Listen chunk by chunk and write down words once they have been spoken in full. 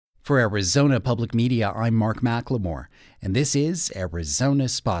For Arizona Public Media, I'm Mark McLemore, and this is Arizona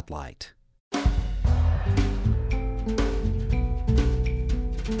Spotlight.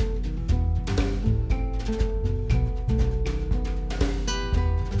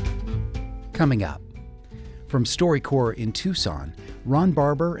 Coming up, from StoryCorps in Tucson, Ron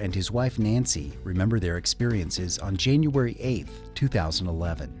Barber and his wife Nancy remember their experiences on January 8,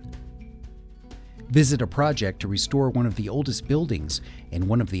 2011. Visit a project to restore one of the oldest buildings in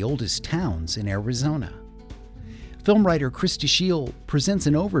one of the oldest towns in Arizona. Film writer Christy Scheel presents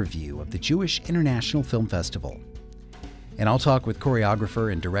an overview of the Jewish International Film Festival. And I'll talk with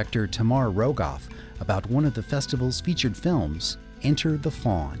choreographer and director Tamar Rogoff about one of the festival's featured films, Enter the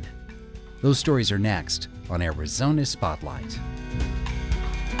Fawn. Those stories are next on Arizona Spotlight.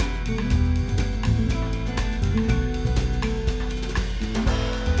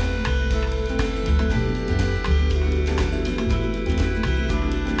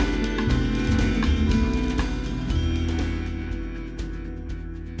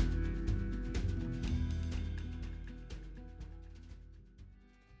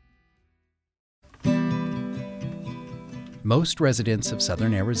 Most residents of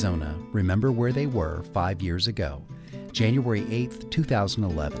southern Arizona remember where they were 5 years ago, January 8,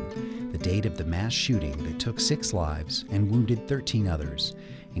 2011, the date of the mass shooting that took 6 lives and wounded 13 others,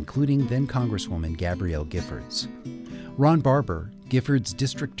 including then-Congresswoman Gabrielle Giffords. Ron Barber, Giffords'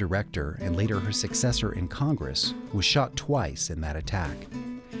 district director and later her successor in Congress, was shot twice in that attack.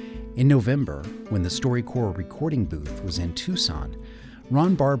 In November, when the StoryCorps recording booth was in Tucson,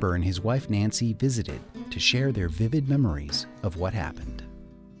 Ron Barber and his wife Nancy visited to share their vivid memories of what happened.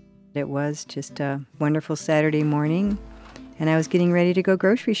 It was just a wonderful Saturday morning, and I was getting ready to go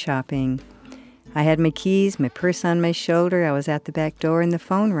grocery shopping. I had my keys, my purse on my shoulder. I was at the back door, and the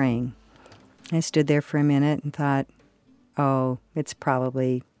phone rang. I stood there for a minute and thought, oh, it's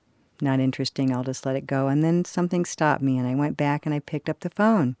probably not interesting. I'll just let it go. And then something stopped me, and I went back and I picked up the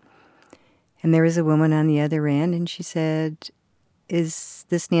phone. And there was a woman on the other end, and she said, "Is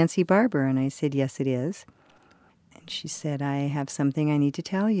this Nancy Barber?" And I said, "Yes, it is." And she said, "I have something I need to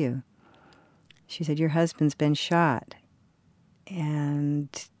tell you." She said, "Your husband's been shot." And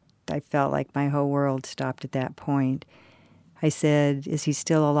I felt like my whole world stopped at that point. I said, "Is he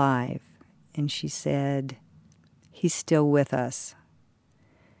still alive?" And she said, "He's still with us."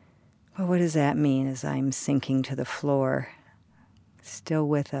 Well, what does that mean as I'm sinking to the floor? Still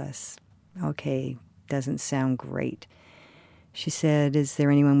with us. Okay, doesn't sound great. She said, "Is there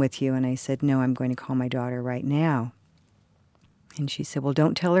anyone with you?" And I said, "No, I'm going to call my daughter right now." And she said, "Well,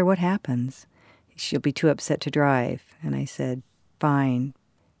 don't tell her what happens. She'll be too upset to drive." And I said, "Fine."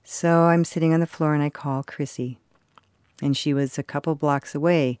 So I'm sitting on the floor and I call Chrissy. And she was a couple blocks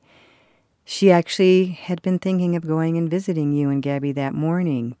away. She actually had been thinking of going and visiting you and Gabby that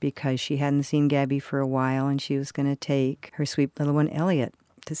morning because she hadn't seen Gabby for a while and she was going to take her sweet little one, Elliot,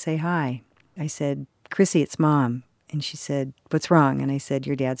 to say hi. I said, "Chrissy, it's Mom." And she said, "What's wrong?" And I said,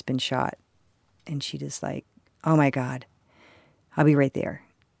 "Your dad's been shot." And she just like, "Oh my God, I'll be right there."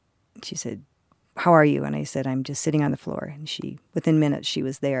 She said, "How are you?" And I said, "I'm just sitting on the floor." And within minutes, she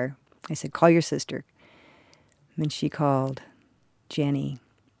was there. I said, "Call your sister." And she called Jenny.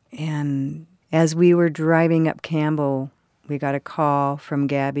 And as we were driving up Campbell, we got a call from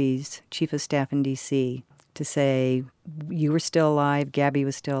Gabby's chief of staff in D.C. to say, "You were still alive, Gabby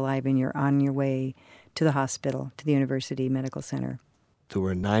was still alive, and you're on your way to the hospital, to the University Medical Center." There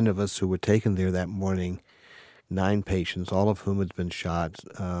were 9 of us who were taken there that morning, 9 patients, all of whom had been shot.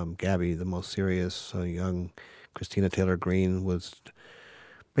 Gabby, the most serious, young Christina Taylor Green, was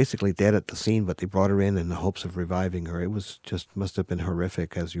basically dead at the scene, but they brought her in the hopes of reviving her. It was must have been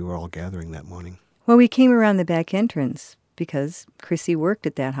horrific as you were all gathering that morning. Well, we came around the back entrance because Chrissy worked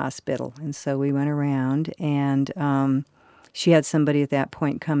at that hospital, and so we went around, and she had somebody at that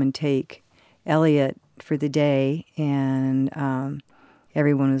point come and take Elliot for the day, and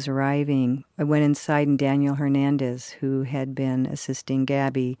everyone was arriving. I went inside, and Daniel Hernandez, who had been assisting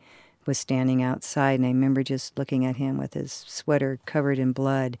Gabby, was standing outside, and I remember just looking at him with his sweater covered in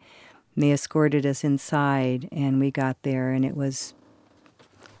blood. And they escorted us inside, and we got there, and it was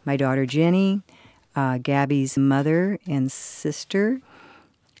my daughter Jenny, Gabby's mother and sister,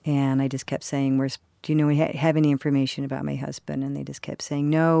 and I just kept saying, "Do you know, have any information about my husband?" And they just kept saying,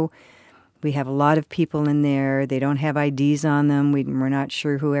 "No. We have a lot of people in there. They don't have IDs on them. We're not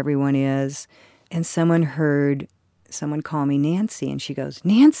sure who everyone is." And someone heard someone call me Nancy, and she goes,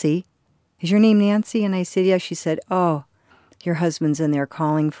 "Nancy? Is your name Nancy?" And I said, "Yeah." She said, "Oh, your husband's in there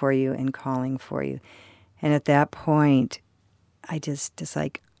calling for you and calling for you." And at that point, I just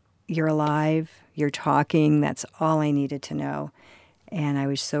like, "You're alive. You're talking." That's all I needed to know. And I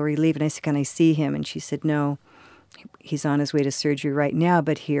was so relieved. And I said, can I see him? And she said, no, he's on his way to surgery right now,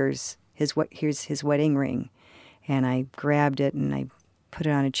 but here's his wedding ring. And I grabbed it and I put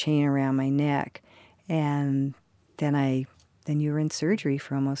it on a chain around my neck. And then you were in surgery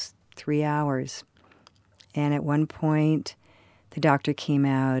for almost 3 hours. And at one point, the doctor came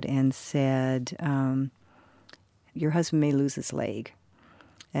out and said, your husband may lose his leg,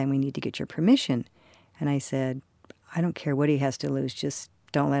 and we need to get your permission. And I said, I don't care what he has to lose, just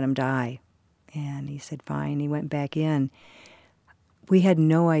don't let him die. And he said, fine. He went back in. We had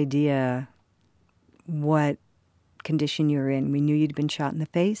no idea what condition you were in. We knew you'd been shot in the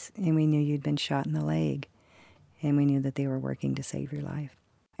face, and we knew you'd been shot in the leg, and we knew that they were working to save your life.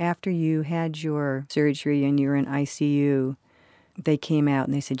 After you had your surgery and you were in ICU, they came out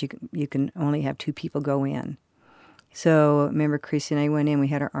and they said you can only have 2 people go in. So remember, Chrissy and I went in, we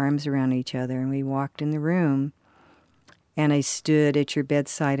had our arms around each other, and we walked in the room, and I stood at your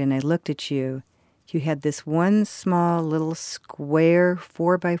bedside, and I looked at you. You had this one small little square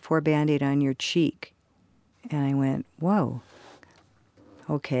 4x4 Band-Aid on your cheek. And I went, whoa,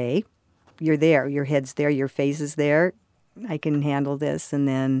 okay, you're there, your head's there, your face is there, I can handle this. And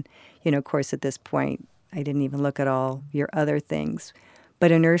then, of course, at this point, I didn't even look at all your other things.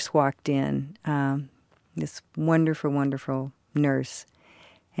 But a nurse walked in, this wonderful, wonderful nurse.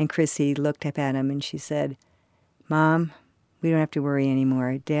 And Chrissy looked up at him and she said, Mom, we don't have to worry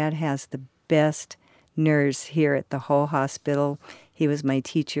anymore. Dad has the best nurse here at the whole hospital. He was my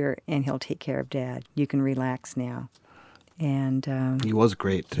teacher, and he'll take care of Dad. You can relax now. And he was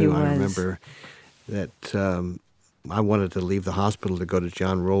great, too. I remember that I wanted to leave the hospital to go to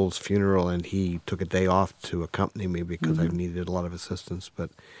John Roll's funeral, and he took a day off to accompany me because I needed a lot of assistance.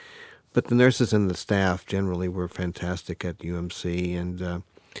 But the nurses and the staff generally were fantastic at UMC, and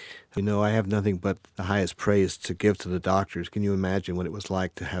I have nothing but the highest praise to give to the doctors. Can you imagine what it was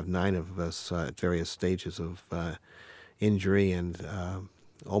like to have 9 of us at various stages of injury and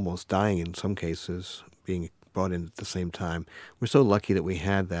almost dying in some cases, being brought in at the same time? We're so lucky that we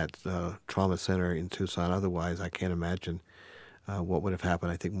had that trauma center in Tucson. Otherwise, I can't imagine what would have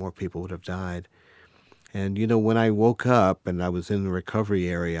happened. I think more people would have died. And, when I woke up and I was in the recovery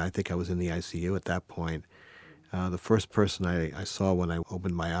area, I think I was in the ICU at that point, the first person I saw when I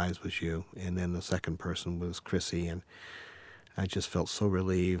opened my eyes was you, and then the second person was Chrissy, and I just felt so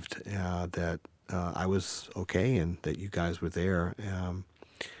relieved that I was okay and that you guys were there.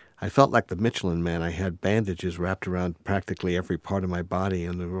 I felt like the Michelin Man. I had bandages wrapped around practically every part of my body,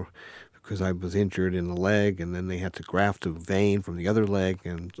 and because I was injured in the leg, and then they had to graft a vein from the other leg,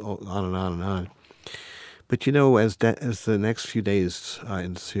 and on and on and on. But as the next few days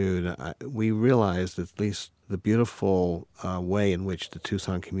ensued, we realized at least the beautiful way in which the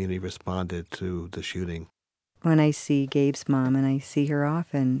Tucson community responded to the shooting. When I see Gabe's mom, and I see her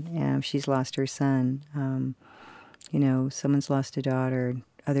often, she's lost her son. Someone's lost a daughter.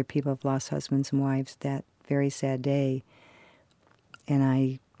 Other people have lost husbands and wives that very sad day. And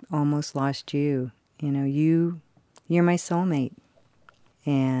I almost lost you. You're my soulmate.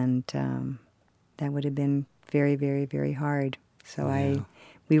 And that would have been very, very, very hard. So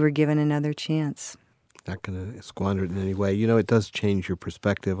we were given another chance. Not going to squander it in any way. It does change your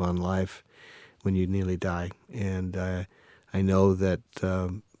perspective on life when you nearly die. And I know that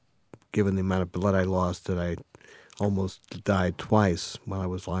given the amount of blood I lost, that I almost died twice while I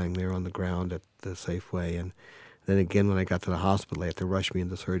was lying there on the ground at the Safeway. And then again, when I got to the hospital, they had to rush me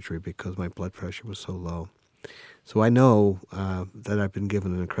into surgery because my blood pressure was so low. So I know that I've been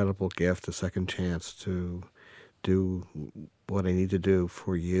given an incredible gift, a second chance to do what I need to do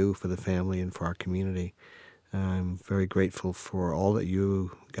for you, for the family, and for our community. I'm very grateful for all that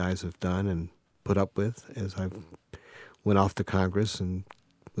you guys have done and put up with as I went off to Congress and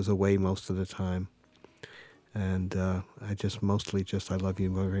was away most of the time. And I love you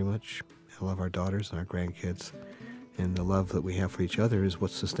very much. I love our daughters and our grandkids. And the love that we have for each other is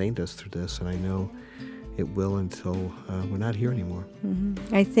what sustained us through this. And I know it will until we're not here anymore.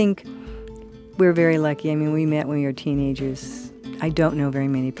 Mm-hmm. I think we're very lucky. We met when we were teenagers. I don't know very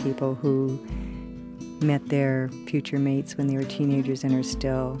many people who met their future mates when they were teenagers and are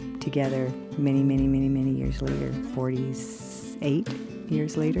still together many, many, many, many years later, 48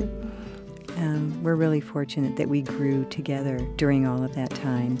 years later. We're really fortunate that we grew together during all of that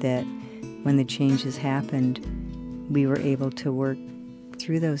time, that when the changes happened, we were able to work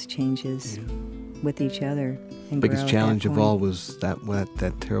through those changes with each other. The biggest challenge of all was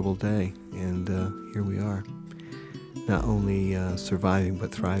that terrible day, and here we are, not only surviving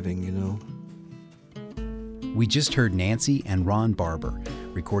but thriving, We just heard Nancy and Ron Barber,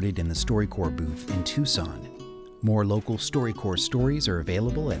 recorded in the StoryCorps booth in Tucson. More local StoryCorps stories are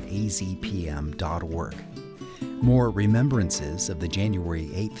available at azpm.org. More remembrances of the January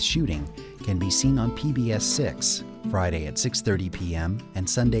 8th shooting can be seen on PBS 6, Friday at 6:30 p.m. and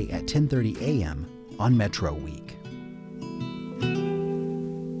Sunday at 10:30 a.m. on Metro Week.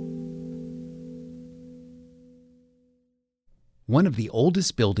 One of the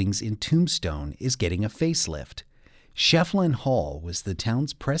oldest buildings in Tombstone is getting a facelift. Shefflin Hall was the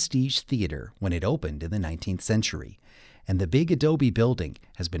town's prestige theater when it opened in the 19th century, and the big adobe building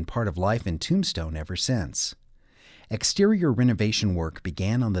has been part of life in Tombstone ever since. Exterior renovation work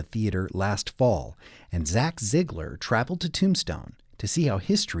began on the theater last fall, and Zach Ziegler traveled to Tombstone to see how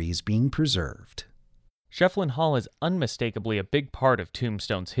history is being preserved. Shefflin Hall is unmistakably a big part of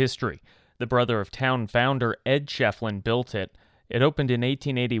Tombstone's history. The brother of town founder Ed Shefflin built it. It opened in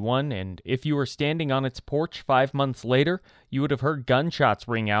 1881, and if you were standing on its porch 5 months later, you would have heard gunshots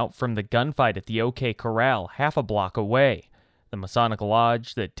ring out from the gunfight at the OK Corral half a block away. The Masonic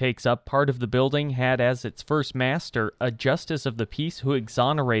Lodge that takes up part of the building had as its first master a justice of the peace who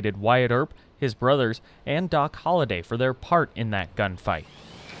exonerated Wyatt Earp, his brothers, and Doc Holliday for their part in that gunfight.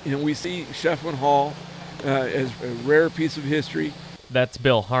 We see Shefflin Hall as a rare piece of history. That's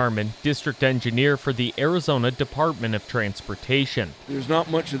Bill Harmon, district engineer for the Arizona Department of Transportation. There's not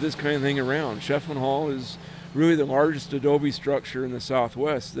much of this kind of thing around. Shefflin Hall is really the largest adobe structure in the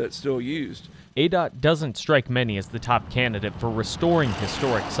Southwest that's still used. ADOT doesn't strike many as the top candidate for restoring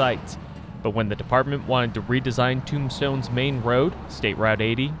historic sites. But when the department wanted to redesign Tombstone's main road, State Route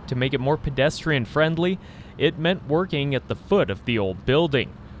 80, to make it more pedestrian-friendly, it meant working at the foot of the old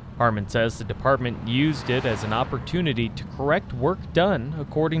building. Harmon says the department used it as an opportunity to correct work done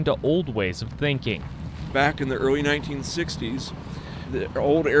according to old ways of thinking. Back in the early 1960s, the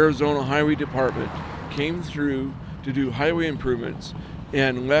old Arizona Highway Department came through to do highway improvements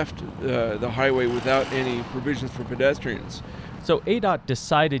and left the highway without any provisions for pedestrians. So ADOT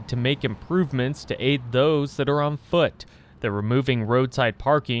decided to make improvements to aid those that are on foot. They're removing roadside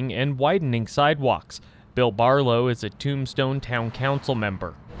parking and widening sidewalks. Bill Barlow is a Tombstone Town Council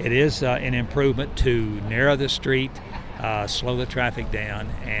member. It is an improvement to narrow the street, slow the traffic down,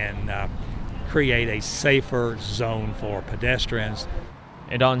 and create a safer zone for pedestrians.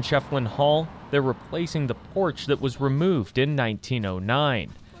 And on Shefflin Hall, they're replacing the porch that was removed in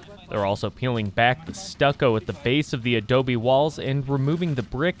 1909. They're also peeling back the stucco at the base of the adobe walls and removing the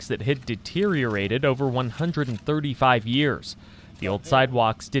bricks that had deteriorated over 135 years. The old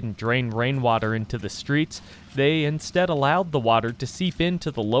sidewalks didn't drain rainwater into the streets. They instead allowed the water to seep into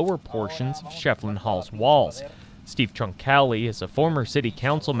the lower portions of Shefflin Hall's walls. Steve Troncalli is a former city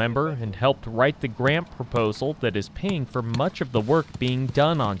council member and helped write the grant proposal that is paying for much of the work being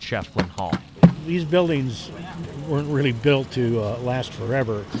done on Shefflin Hall. These buildings weren't really built to last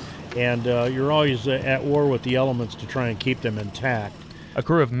forever, and you're always at war with the elements to try and keep them intact. A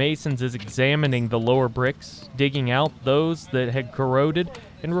crew of masons is examining the lower bricks, digging out those that had corroded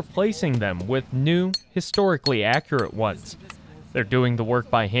and replacing them with new, historically accurate ones. They're doing the work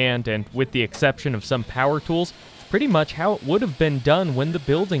by hand, and with the exception of some power tools, pretty much how it would have been done when the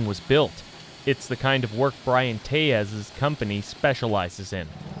building was built. It's the kind of work Brian Tellez's company specializes in.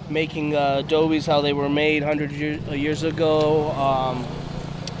 Making adobes how they were made hundreds of years ago,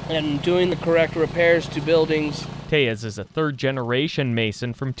 and doing the correct repairs to buildings. Tellez is a third-generation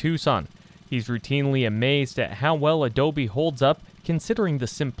mason from Tucson. He's routinely amazed at how well adobe holds up considering the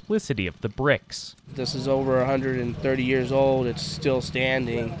simplicity of the bricks. This is over 130 years old. It's still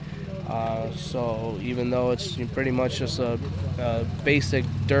standing. So even though it's pretty much just a basic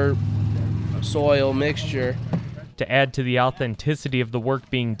dirt soil mixture. To add to the authenticity of the work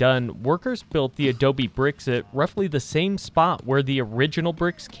being done, workers built the adobe bricks at roughly the same spot where the original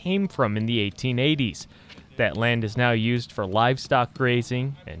bricks came from in the 1880s. That land is now used for livestock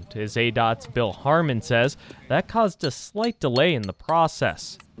grazing, and as ADOT's Bill Harmon says, that caused a slight delay in the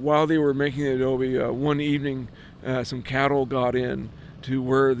process. While they were making the adobe, one evening some cattle got in to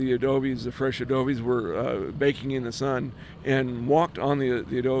where the adobes, the fresh adobes, were baking in the sun and walked on the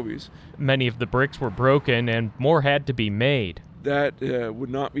adobes. Many of the bricks were broken and more had to be made. That would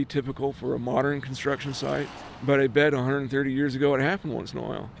not be typical for a modern construction site, but I bet 130 years ago it happened once in a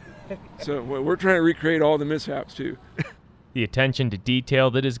while. So we're trying to recreate all the mishaps too. The attention to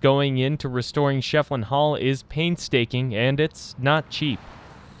detail that is going into restoring Shefflin Hall is painstaking, and it's not cheap.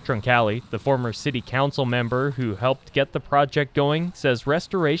 Troncalli, the former city council member who helped get the project going, says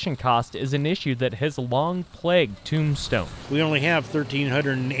restoration cost is an issue that has long plagued Tombstone. We only have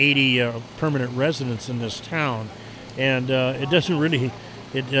 1,380 permanent residents in this town, and it doesn't really,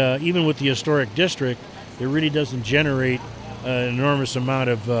 even with the historic district, it really doesn't generate an enormous amount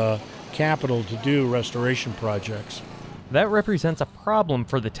of capital to do restoration projects. That represents a problem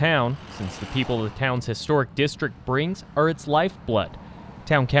for the town, since the people the town's historic district brings are its lifeblood.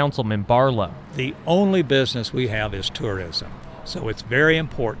 Town Councilman Barlow. The only business we have is tourism. So it's very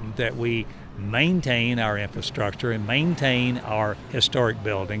important that we maintain our infrastructure and maintain our historic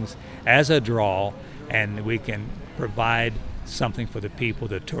buildings as a draw, and we can provide something for the people,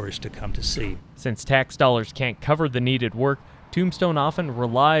 the tourists, to come to see. Since tax dollars can't cover the needed work, Tombstone often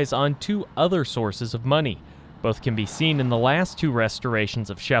relies on two other sources of money. Both can be seen in the last two restorations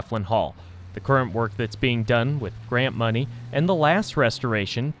of Schieffelin Hall, the current work that's being done with grant money, and the last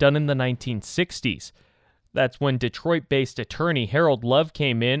restoration done in the 1960s. That's when Detroit-based attorney Harold Love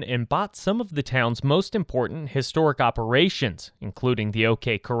came in and bought some of the town's most important historic operations, including the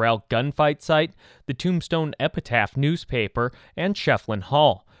OK Corral gunfight site, the Tombstone Epitaph newspaper, and Schieffelin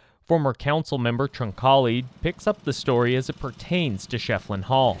Hall. Former council member Troncalli picks up the story as it pertains to Schieffelin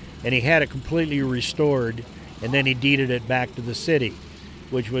Hall. And he had it completely restored, and then he deeded it back to the city,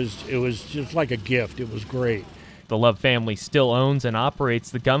 it was just like a gift. It was great. The Love family still owns and operates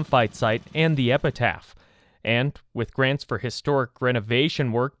the gunfight site and the Epitaph. And with grants for historic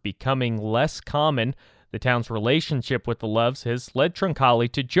renovation work becoming less common, the town's relationship with the Loves has led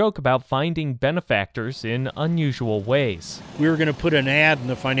Troncalli to joke about finding benefactors in unusual ways. We were going to put an ad in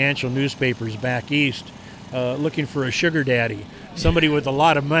the financial newspapers back east looking for a sugar daddy, somebody with a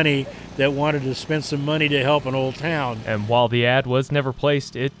lot of money that wanted to spend some money to help an old town. And while the ad was never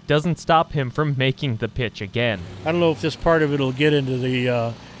placed, it doesn't stop him from making the pitch again. I don't know if this part of it will get into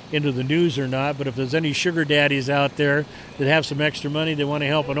the news or not, but if there's any sugar daddies out there that have some extra money that want to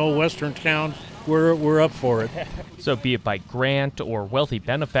help an old western town, we're up for it. So be it by grant or wealthy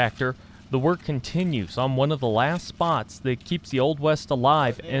benefactor, the work continues on one of the last spots that keeps the Old West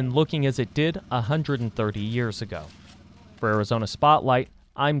alive and looking as it did 130 years ago. For Arizona Spotlight,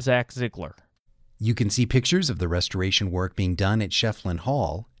 I'm Zach Ziegler. You can see pictures of the restoration work being done at Schieffelin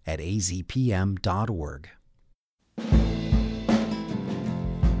Hall at azpm.org.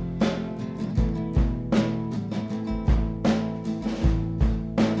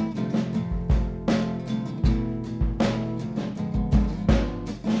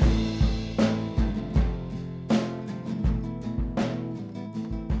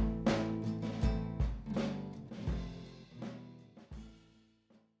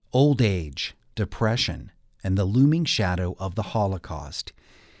 Old age, depression, and the looming shadow of the Holocaust.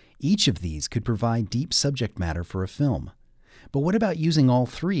 Each of these could provide deep subject matter for a film. But what about using all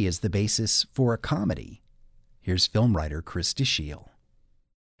three as the basis for a comedy? Here's film writer Chris DeShiel.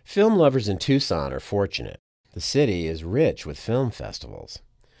 Film lovers in Tucson are fortunate. The city is rich with film festivals.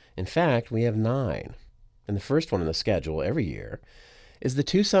 In fact, we have 9. And the first one on the schedule every year is the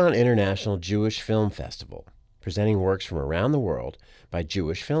Tucson International Jewish Film Festival, presenting works from around the world by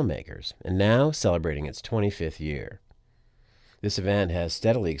Jewish filmmakers, and now celebrating its 25th year. This event has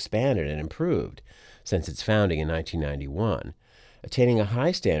steadily expanded and improved since its founding in 1991, attaining a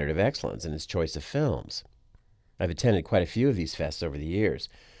high standard of excellence in its choice of films. I've attended quite a few of these fests over the years,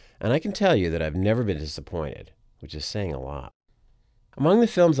 and I can tell you that I've never been disappointed, which is saying a lot. Among the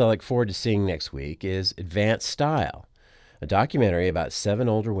films I look forward to seeing next week is Advanced Style, a documentary about 7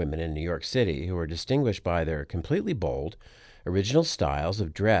 older women in New York City who are distinguished by their completely bold, original styles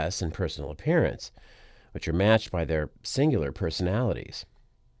of dress and personal appearance, which are matched by their singular personalities.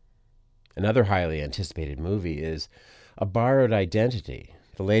 Another highly anticipated movie is A Borrowed Identity,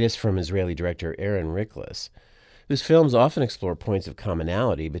 the latest from Israeli director Aaron Riklis, whose films often explore points of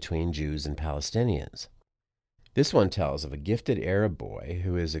commonality between Jews and Palestinians. This one tells of a gifted Arab boy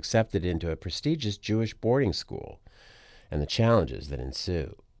who is accepted into a prestigious Jewish boarding school and the challenges that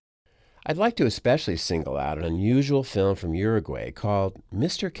ensue. I'd like to especially single out an unusual film from Uruguay called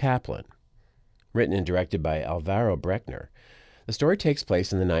Mr. Kaplan. Written and directed by Alvaro Brechner, the story takes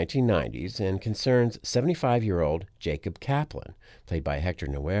place in the 1990s and concerns 75-year-old Jacob Kaplan, played by Hector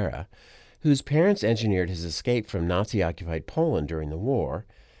Noguera, whose parents engineered his escape from Nazi-occupied Poland during the war,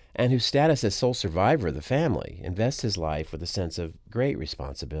 and whose status as sole survivor of the family invests his life with a sense of great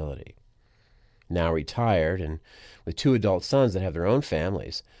responsibility. Now retired, and with 2 adult sons that have their own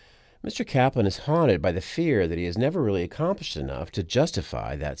families, Mr. Kaplan is haunted by the fear that he has never really accomplished enough to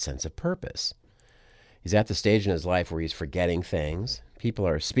justify that sense of purpose. He's at the stage in his life where he's forgetting things, people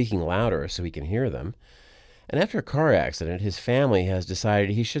are speaking louder so he can hear them, and after a car accident, his family has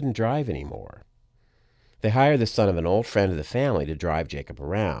decided he shouldn't drive anymore. They hire the son of an old friend of the family to drive Jacob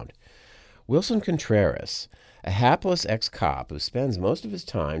around. Wilson Contreras, a hapless ex-cop who spends most of his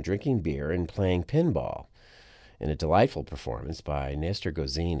time drinking beer and playing pinball, in a delightful performance by Nestor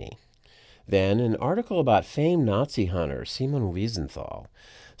Gozzini. Then, an article about famed Nazi hunter Simon Wiesenthal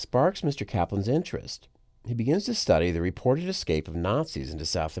sparks Mr. Kaplan's interest. He begins to study the reported escape of Nazis into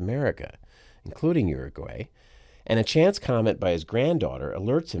South America, including Uruguay, and a chance comment by his granddaughter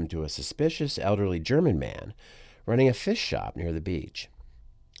alerts him to a suspicious elderly German man running a fish shop near the beach.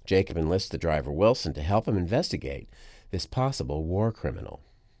 Jacob enlists the driver Wilson to help him investigate this possible war criminal.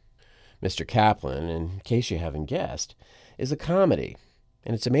 Mr. Kaplan, in case you haven't guessed, is a comedy,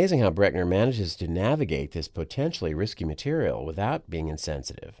 and it's amazing how Breckner manages to navigate this potentially risky material without being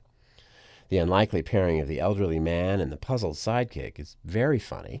insensitive. The unlikely pairing of the elderly man and the puzzled sidekick is very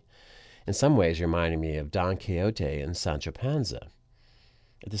funny, in some ways reminding me of Don Quixote and Sancho Panza.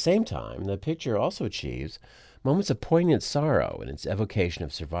 At the same time, the picture also achieves moments of poignant sorrow in its evocation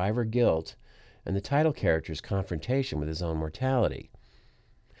of survivor guilt and the title character's confrontation with his own mortality.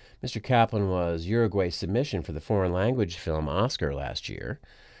 Mr. Kaplan was Uruguay's submission for the foreign language film Oscar last year.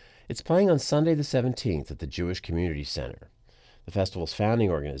 It's playing on Sunday the 17th at the Jewish Community Center, the festival's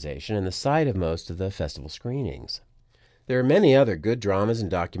founding organization and the site of most of the festival screenings. There are many other good dramas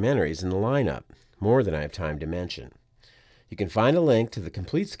and documentaries in the lineup, more than I have time to mention. You can find a link to the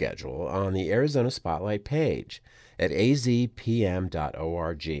complete schedule on the Arizona Spotlight page at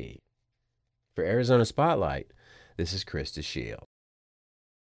azpm.org. For Arizona Spotlight, this is Chris DeShiel.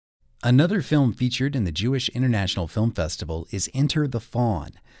 Another film featured in the Jewish International Film Festival is Enter the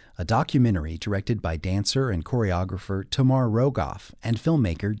Faun, a documentary directed by dancer and choreographer Tamar Rogoff and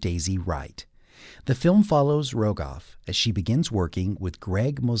filmmaker Daisy Wright. The film follows Rogoff as she begins working with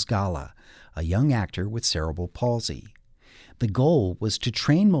Greg Mosgala, a young actor with cerebral palsy. The goal was to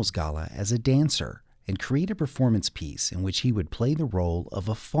train Mosgala as a dancer and create a performance piece in which he would play the role of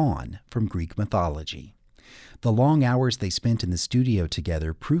a faun from Greek mythology. The long hours they spent in the studio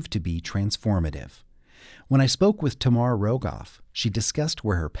together proved to be transformative. When I spoke with Tamar Rogoff, she discussed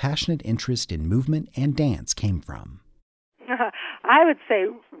where her passionate interest in movement and dance came from. I would say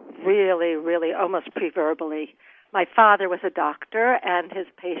really, almost proverbially. My father was a doctor, and his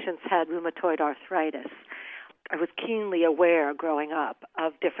patients had rheumatoid arthritis. I was keenly aware growing up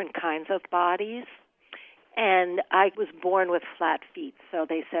of different kinds of bodies, and I was born with flat feet, so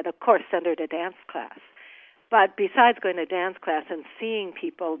they said, of course, send her to dance class. But besides going to dance class and seeing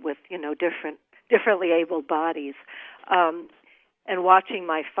people with, differently abled bodies, and watching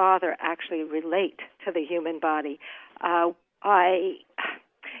my father actually relate to the human body,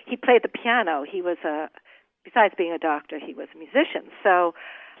 he played the piano. He was besides being a doctor, he was a musician. So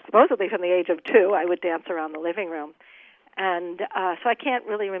supposedly from the age of 2, I would dance around the living room. And so I can't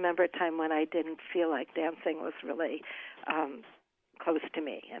really remember a time when I didn't feel like dancing was really close to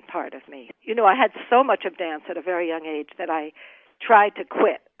me and part of me. I had so much of dance at a very young age that I tried to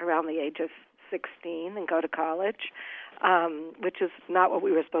quit around the age of 16 and go to college, which is not what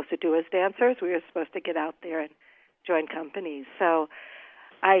we were supposed to do as dancers. We were supposed to get out there and join companies. So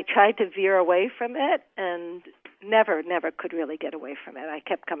I tried to veer away from it and never could really get away from it. I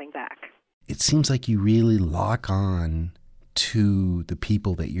kept coming back. It seems like you really lock on to the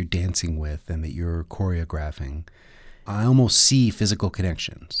people that you're dancing with and that you're choreographing. I almost see physical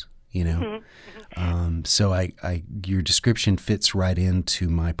connections, Mm-hmm. So your description fits right into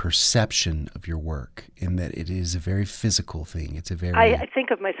my perception of your work in that it is a very physical thing. It's a very... I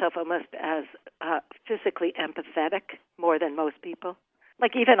think of myself almost as physically empathetic more than most people.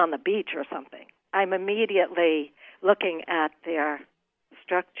 Like even on the beach or something, I'm immediately looking at their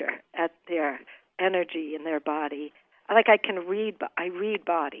structure, at their energy in their body. I read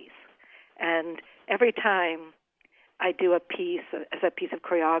bodies. And every time I do a piece of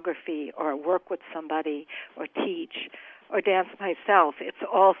choreography or work with somebody or teach or dance myself, it's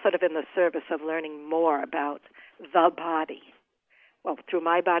all sort of in the service of learning more about the body. Well, through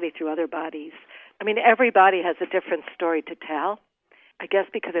my body, through other bodies. I mean, every body has a different story to tell. I guess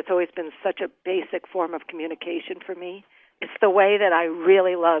because it's always been such a basic form of communication for me. It's the way that I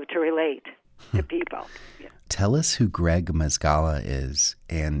really love to relate to people. Yeah. Tell us who Greg Mosgala is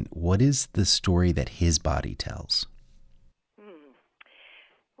and what is the story that his body tells?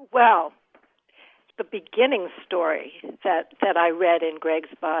 Well, the beginning story that I read in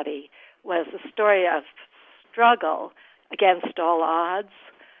Greg's body was a story of struggle against all odds.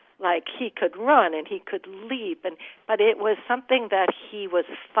 Like he could run and he could leap, but it was something that he was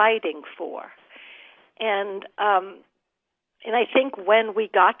fighting for. And I think when we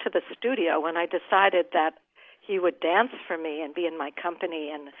got to the studio, when I decided that he would dance for me and be in my company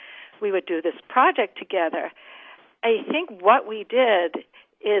and we would do this project together, I think what we did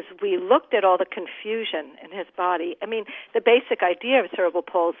is we looked at all the confusion in his body. I mean, the basic idea of cerebral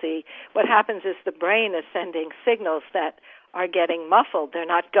palsy, what happens is the brain is sending signals that are getting muffled. They're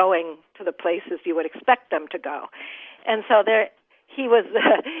not going to the places you would expect them to go. And so he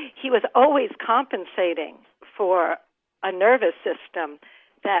was always compensating for a nervous system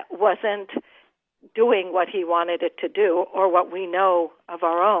that wasn't doing what he wanted it to do or what we know of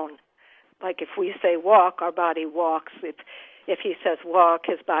our own. Like if we say walk, our body walks. If he says walk,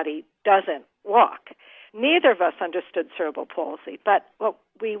 his body doesn't walk. Neither of us understood cerebral palsy, but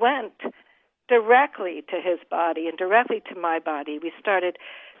we went directly to his body and directly to my body. We started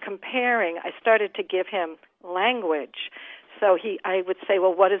comparing. I started to give him language. So I would say,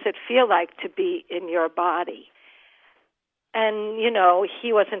 well, what does it feel like to be in your body? And,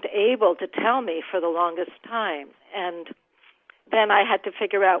 he wasn't able to tell me for the longest time. And then I had to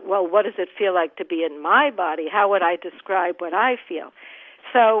figure out, well, what does it feel like to be in my body? How would I describe what I feel?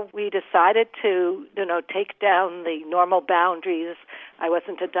 So we decided to, take down the normal boundaries. I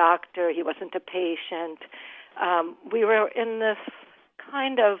wasn't a doctor. He wasn't a patient. We were in this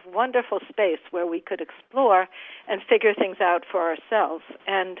kind of wonderful space where we could explore and figure things out for ourselves,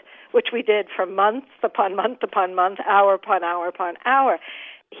 and which we did for month upon month upon month, hour upon hour upon hour.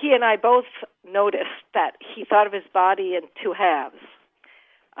 He and I both noticed that he thought of his body in two halves,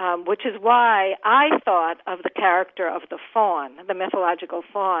 which is why I thought of the character of the faun, the mythological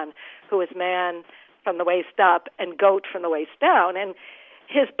faun, who is man from the waist up and goat from the waist down. And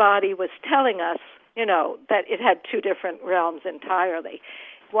his body was telling us, that it had two different realms entirely.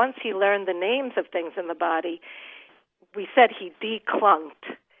 Once he learned the names of things in the body, we said he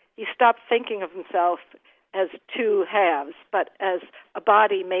declunked. He stopped thinking of himself as two halves, but as a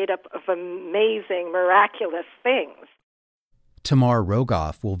body made up of amazing, miraculous things. Tamar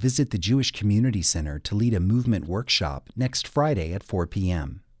Rogoff will visit the Jewish Community Center to lead a movement workshop next Friday at 4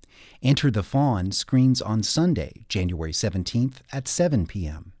 p.m. Enter the Faun screens on Sunday, January 17th at 7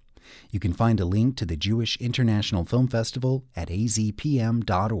 p.m. You can find a link to the Jewish International Film Festival at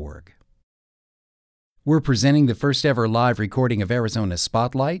azpm.org. We're presenting the first ever live recording of Arizona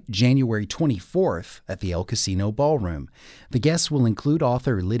Spotlight, January 24th at the El Casino Ballroom. The guests will include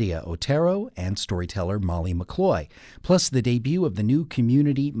author Lydia Otero and storyteller Molly McCloy, plus the debut of the new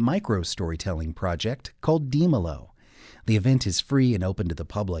community micro-storytelling project called Demolo. The event is free and open to the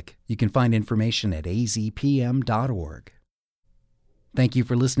public. You can find information at azpm.org. Thank you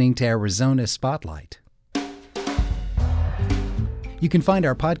for listening to Arizona Spotlight. You can find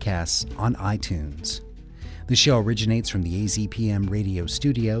our podcasts on iTunes. The show originates from the AZPM radio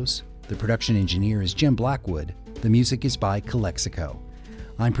studios. The production engineer is Jim Blackwood. The music is by Calexico.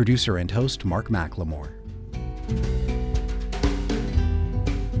 I'm producer and host Mark McLemore.